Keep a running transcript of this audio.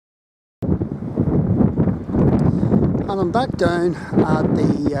And I'm back down at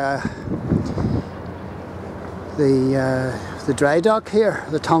the dry dock here,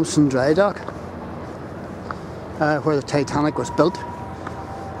 the Thompson dry dock, where the Titanic was built,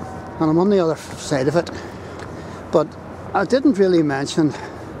 and I'm on the other side of it. But I didn't really mention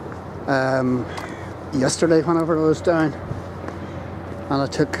yesterday whenever I was down, and I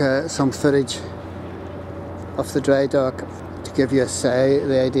took some footage of the dry dock to give you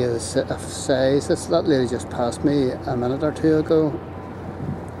the idea of size. That lady just passed me a minute or two ago.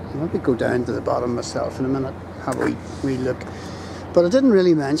 I'll maybe go down to the bottom myself in a minute, have a wee look. But I didn't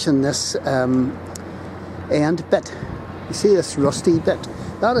really mention this end bit. You see this rusty bit?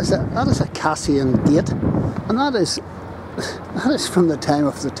 That is a Caisson gate, and that is from the time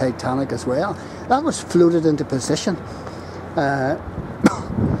of the Titanic as well. That was floated into position, and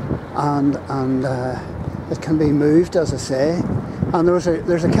it can be moved, as I say. And there's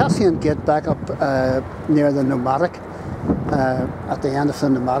a Caisson gate back up near the pneumatic, at the end of the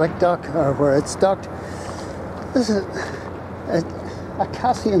pneumatic dock, or where it's docked. This is a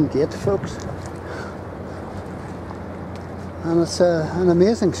Caisson gate, folks, and it's an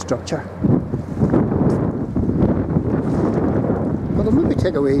amazing structure. But I'll maybe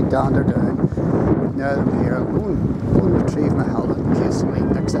take a wee dander down now that I'm here. I'll go and retrieve my helmet in case somebody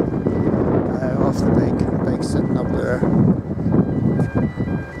nicks it off the bike sitting up there.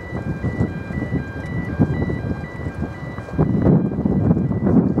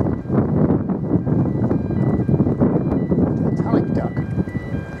 Titanic dock,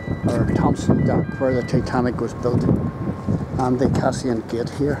 or Thompson dock, where the Titanic was built, and the Caisson gate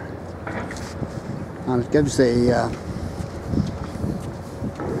here, and it gives the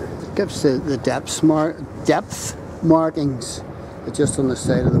depth markings just on the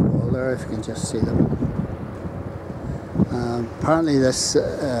side of the wall there, if you can just see them. Apparently this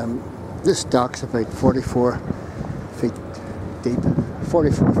dock's about 44 feet deep,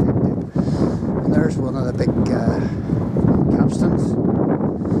 44 feet deep. And there's one of the big capstans.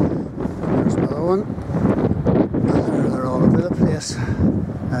 There's another one. And they're all over the place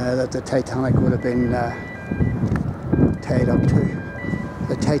that the Titanic would have been tied up to.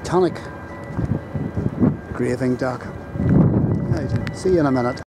 The Titanic graving dock. Right, see you in a minute.